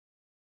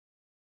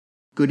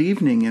Good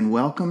evening and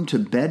welcome to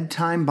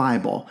Bedtime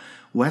Bible,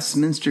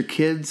 Westminster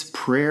Kids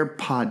Prayer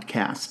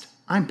Podcast.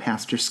 I'm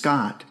Pastor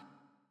Scott.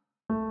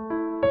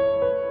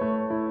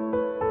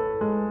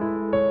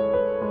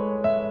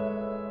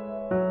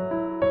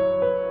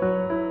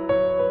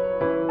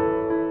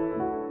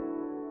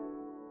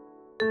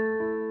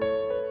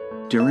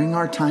 During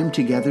our time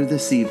together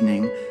this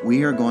evening,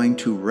 we are going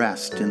to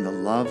rest in the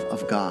love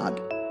of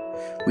God.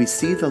 We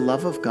see the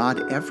love of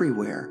God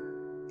everywhere,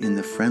 in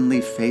the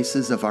friendly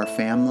faces of our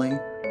family,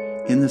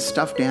 in the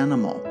stuffed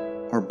animal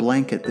or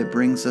blanket that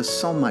brings us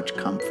so much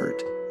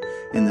comfort,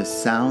 in the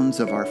sounds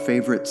of our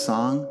favorite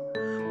song,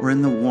 or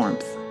in the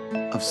warmth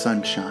of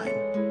sunshine.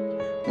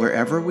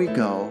 Wherever we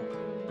go,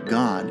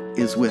 God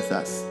is with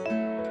us.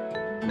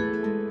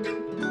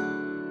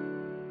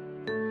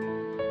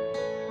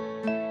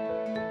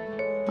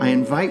 I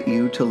invite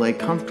you to lay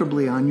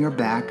comfortably on your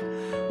back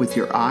with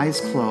your eyes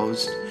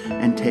closed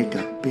and take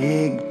a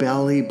big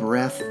belly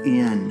breath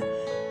in.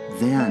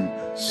 Then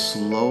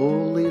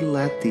slowly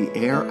let the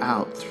air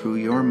out through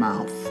your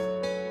mouth.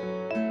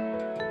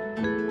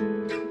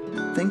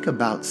 Think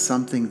about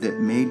something that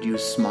made you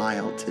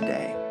smile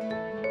today.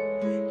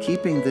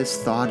 Keeping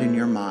this thought in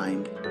your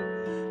mind,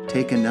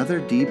 take another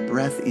deep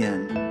breath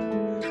in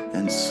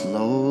and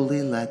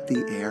slowly let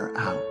the air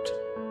out.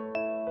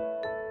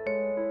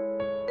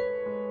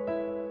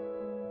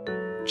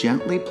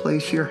 Gently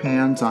place your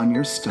hands on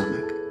your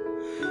stomach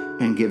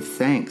and give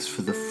thanks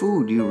for the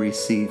food you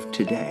received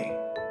today.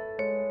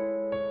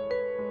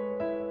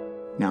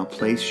 Now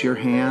place your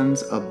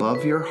hands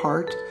above your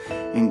heart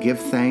and give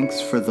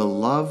thanks for the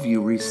love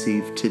you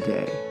received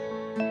today.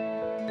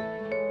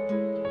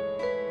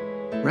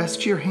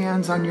 Rest your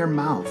hands on your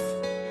mouth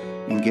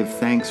and give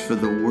thanks for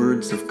the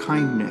words of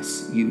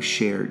kindness you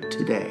shared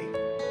today.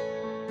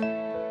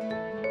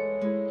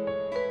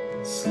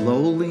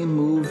 Slowly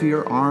move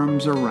your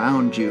arms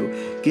around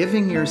you,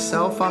 giving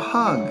yourself a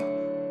hug,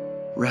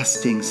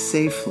 resting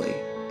safely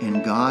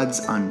in God's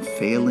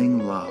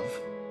unfailing love.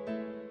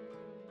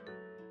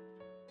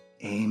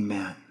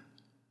 Amen.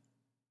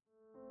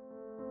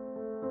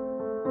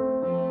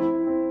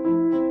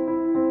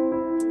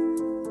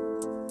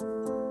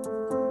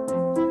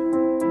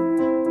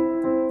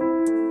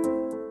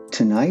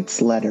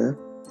 Tonight's letter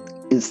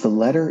is the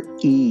letter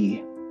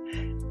E,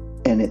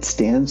 and it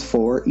stands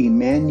for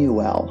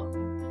Emmanuel.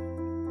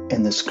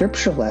 And the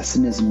scripture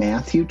lesson is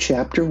Matthew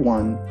chapter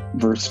 1,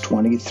 verse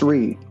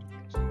 23.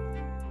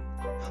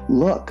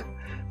 Look,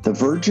 the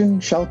virgin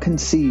shall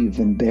conceive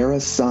and bear a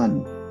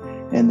son,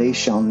 and they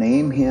shall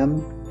name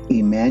him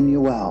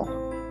Emmanuel,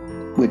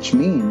 which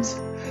means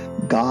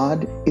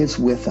God is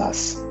with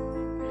us.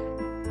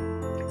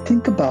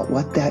 Think about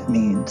what that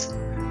means.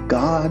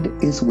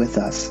 God is with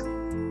us.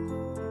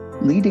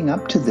 Leading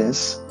up to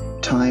this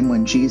time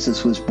when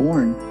Jesus was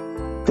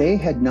born, they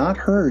had not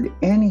heard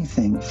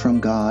anything from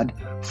God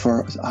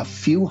for a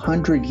few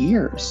hundred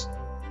years.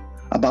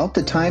 About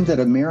the time that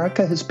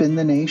America has been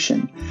the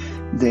nation,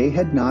 they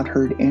had not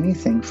heard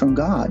anything from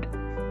God.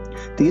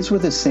 These were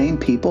the same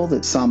people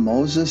that saw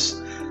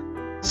Moses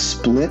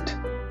split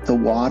the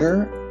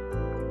water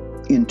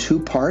in two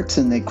parts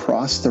and they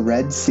crossed the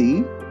Red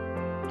Sea.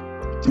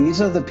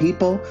 These are the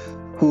people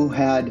who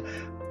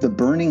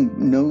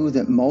knew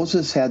that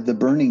Moses had the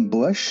burning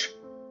bush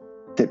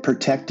that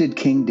protected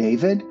King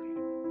David.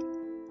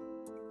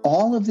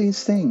 All of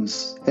these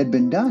things had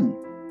been done,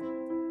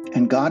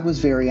 and God was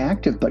very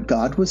active, but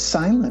God was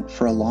silent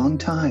for a long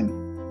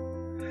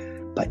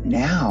time. But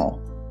now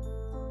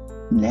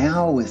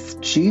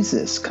with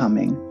Jesus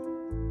coming,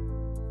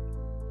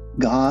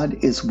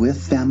 God is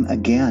with them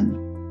again.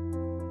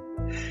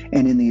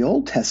 And in the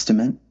Old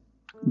Testament,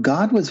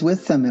 God was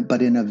with them,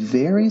 but in a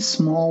very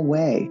small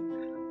way,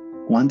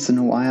 once in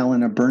a while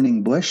in a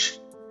burning bush.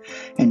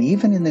 And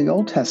even in the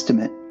Old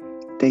Testament,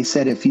 they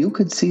said if you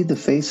could see the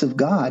face of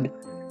God,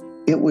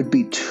 it would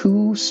be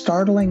too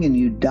startling and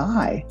you'd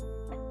die.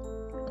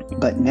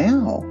 But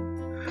now,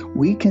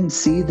 we can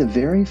see the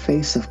very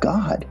face of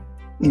God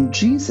in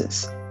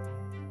Jesus.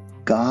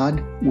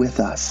 God with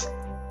us.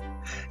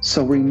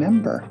 So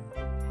remember,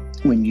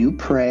 when you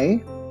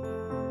pray,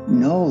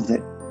 know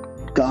that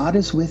God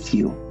is with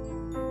you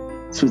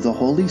through the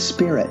Holy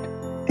Spirit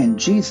and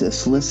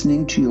Jesus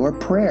listening to your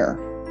prayer.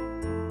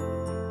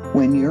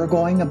 When you're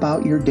going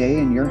about your day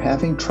and you're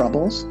having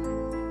troubles,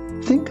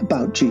 think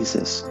about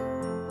Jesus,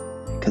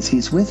 because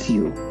he's with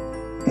you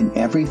in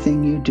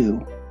everything you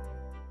do,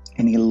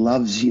 and he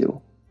loves you.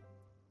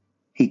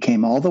 He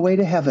came all the way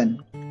to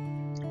heaven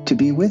to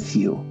be with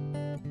you.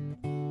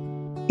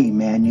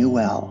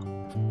 Emmanuel.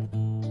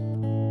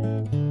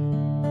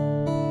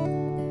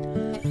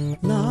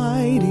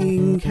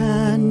 Lighting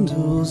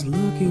candles,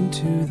 looking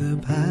to the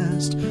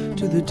past,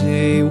 to the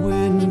day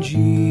when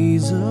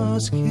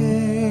Jesus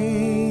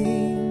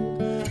came.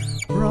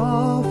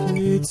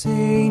 Prophets,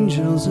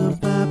 angels, a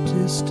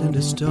Baptist and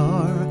a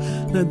star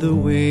led the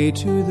way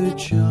to the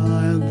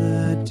child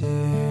that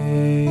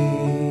day.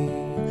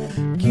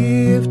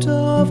 Gift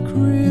of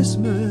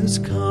Christmas,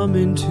 come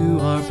into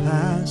our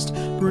past,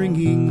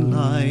 bringing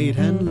light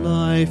and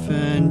life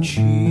and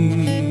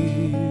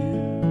cheer.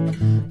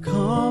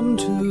 Come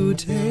to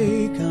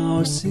take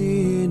our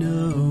sin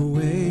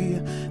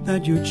away,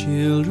 that your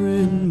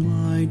children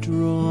might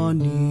draw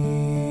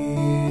near.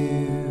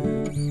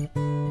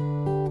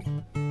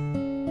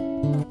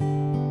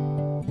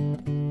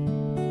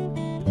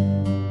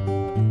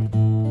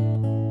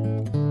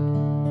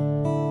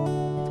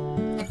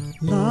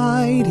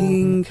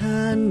 Lighting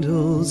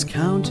candles,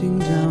 counting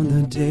down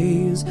the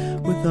days,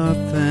 with our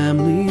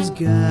families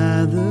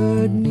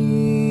gathered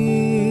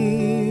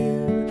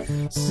near,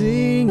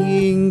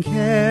 singing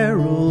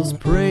carols,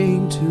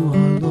 praying to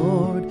our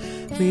Lord,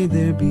 may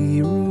there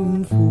be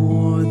room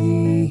for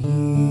thee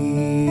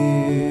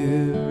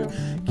here.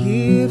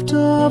 Gift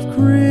of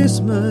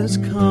Christmas,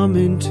 come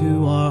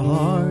into our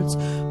hearts,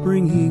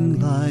 bringing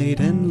light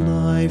and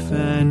life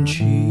and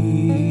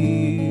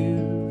cheer.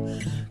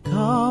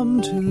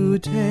 Come to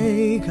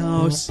take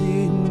our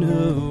sin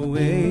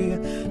away,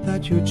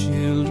 that your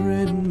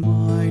children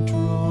might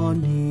draw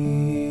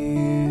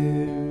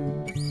near.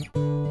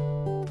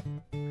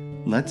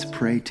 Let's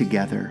pray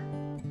together.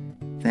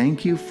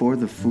 Thank you for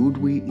the food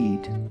we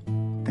eat.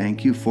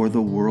 Thank you for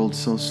the world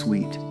so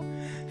sweet.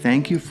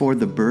 Thank you for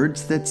the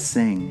birds that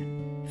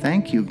sing.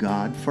 Thank you,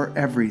 God, for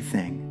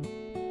everything.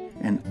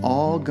 And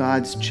all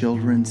God's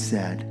children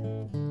said,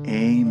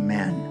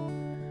 Amen.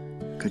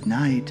 Good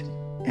night,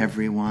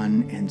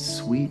 everyone, and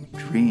sweet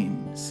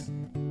dreams.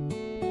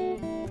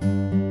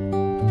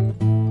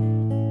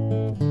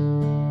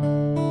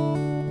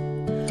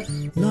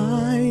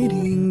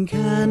 Lighting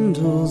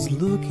candles,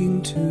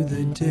 looking to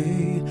the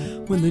day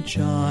when the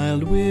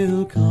child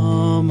will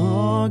come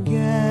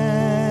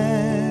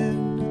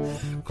again,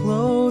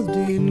 clothed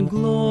in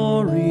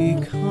glory,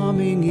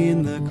 coming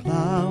in the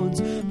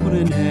clouds, put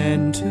an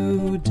end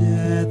to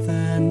death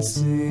and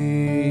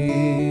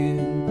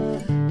sin.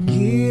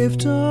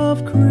 Gift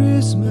of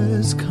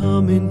Christmas,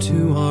 come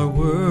into our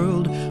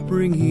world,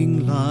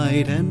 bringing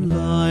light and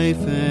life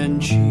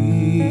and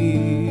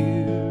cheer.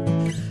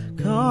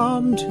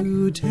 Come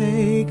to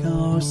take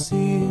our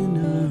sin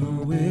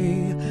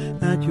away,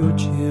 that your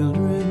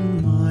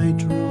children might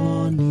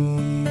draw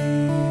near.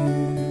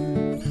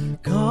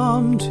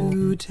 Come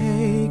to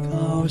take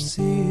our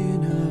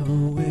sin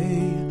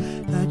away,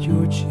 that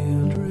your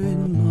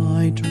children